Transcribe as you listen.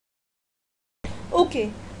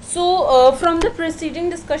Okay, so from the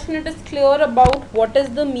preceding discussion it is clear about what is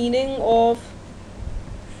the meaning of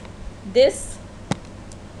this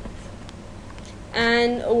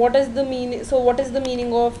and what is the meaning, so what is the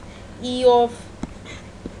meaning of e of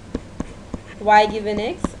y given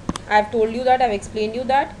x. I have told you that, I have explained you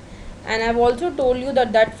that, and I have also told you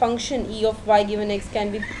that that function e of y given x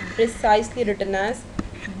can be precisely written as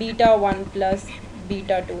beta 1 plus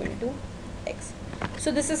beta 2 into x.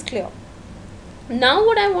 So this is clear. Now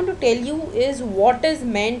what I want to tell you is what is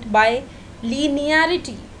meant by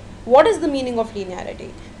linearity. What is the meaning of linearity?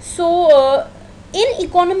 So in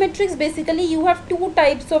econometrics basically you have two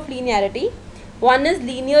types of linearity. One is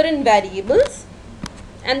linear in variables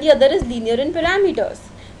and the other is linear in parameters.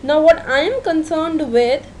 Now what I am concerned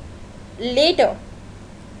with later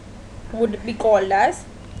would be called as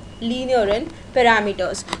linear in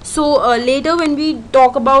parameters. So later when we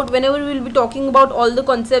talk about, whenever we will be talking about all the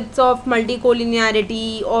concepts of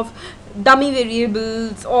multicollinearity, of dummy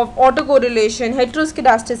variables, of autocorrelation,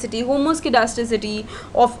 heteroscedasticity, homoscedasticity,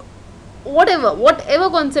 of whatever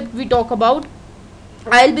concept we talk about,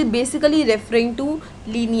 I will be basically referring to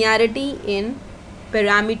linearity in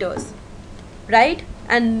parameters, right,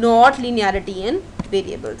 and not linearity in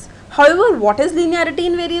variables. However, what is linearity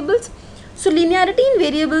in variables? So linearity in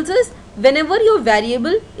variables is whenever your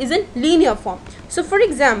variable is in linear form. So for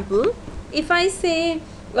example, if I say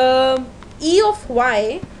e of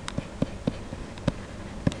y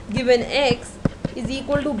given x is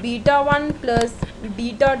equal to beta 1 plus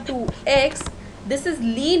beta 2 x, this is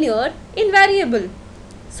linear in variable.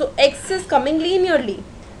 So x is coming linearly.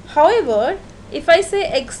 However, if I say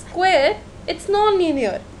x square, it's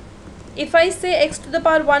non-linear. If I say x to the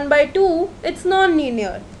power 1 by 2, it's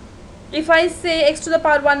non-linear. If I say x to the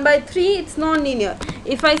power 1 by 3, it's non-linear.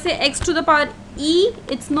 If I say x to the power e,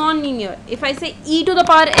 it's non-linear. If I say e to the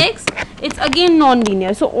power x, it's again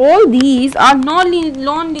non-linear. So all these are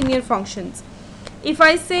non-linear functions. If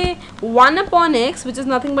I say 1 upon x, which is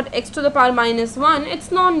nothing but x to the power minus 1,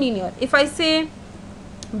 it's non-linear. If I say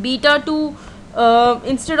beta 2,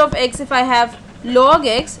 instead of x, if I have log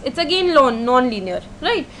x, it's again non-linear,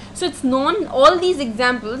 right? So it's all these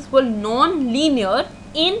examples were non-linear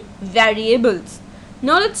in variables.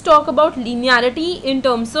 Now let's talk about linearity in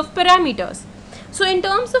terms of parameters. So in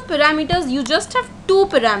terms of parameters, you just have two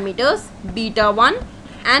parameters, beta 1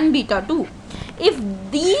 and beta 2. If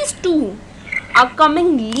these two are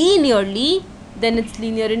coming linearly, then it's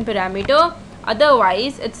linear in parameter,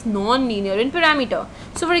 otherwise it's non-linear in parameter.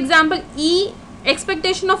 So for example,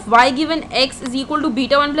 expectation of y given x is equal to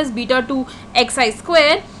beta 1 plus beta 2 xi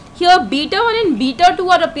square. Here beta 1 and beta 2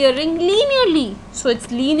 are appearing linearly. So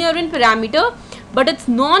it's linear in parameter, but it's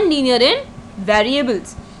non-linear in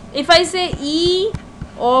variables. If I say e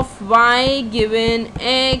of y given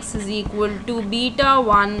x is equal to beta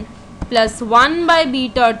 1 plus 1 by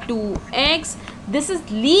beta 2 x, this is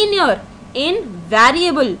linear in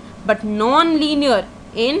variable but non-linear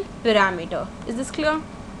in parameter. Is this clear?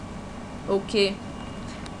 Okay,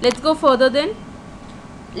 let's go further then.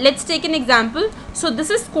 Let's take an example. So this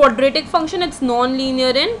is quadratic function, it's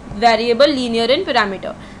non-linear in variable, linear in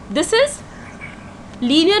parameter. This is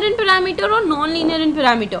linear in parameter or non-linear in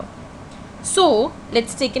parameter. So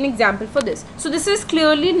let's take an example for this. So this is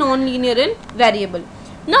clearly non-linear in variable.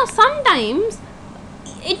 Now sometimes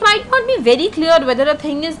it might not be very clear whether a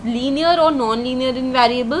thing is linear or non-linear in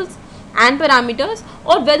variables and parameters,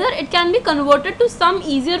 or whether it can be converted to some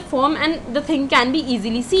easier form and the thing can be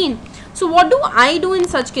easily seen. So what do I do in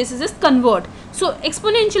such cases is convert. So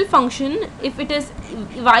exponential function, if it is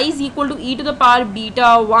y is equal to e to the power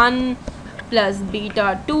beta 1 plus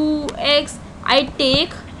beta 2 x, I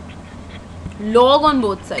take log on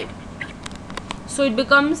both sides. So it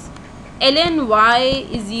becomes ln y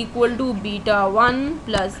is equal to beta 1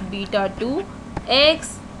 plus beta 2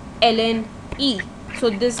 x ln e. So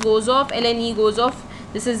this goes off, ln e goes off,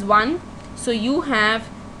 this is 1. So you have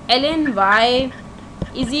ln y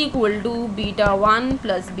is equal to beta 1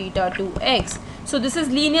 plus beta 2 x. So this is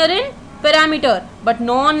linear in parameter but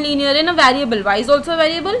non-linear in a variable. Y is also a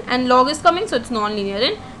variable and log is coming, so it's non-linear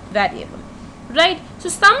in variable, right? So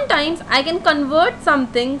sometimes I can convert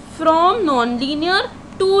something from non-linear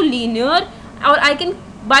to linear, or I can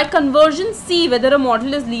by conversion see whether a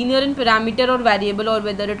model is linear in parameter or variable or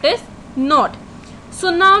whether it is not. So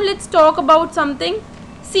now let's talk about something.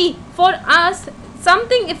 See, for us,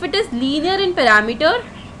 something if it is linear in parameter,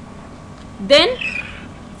 then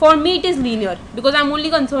for me it is linear because I am only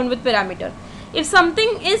concerned with parameter. If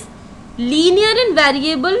something is linear in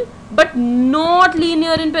variable but not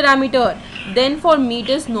linear in parameter, then for me it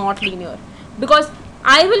is not linear because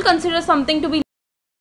I will consider something to be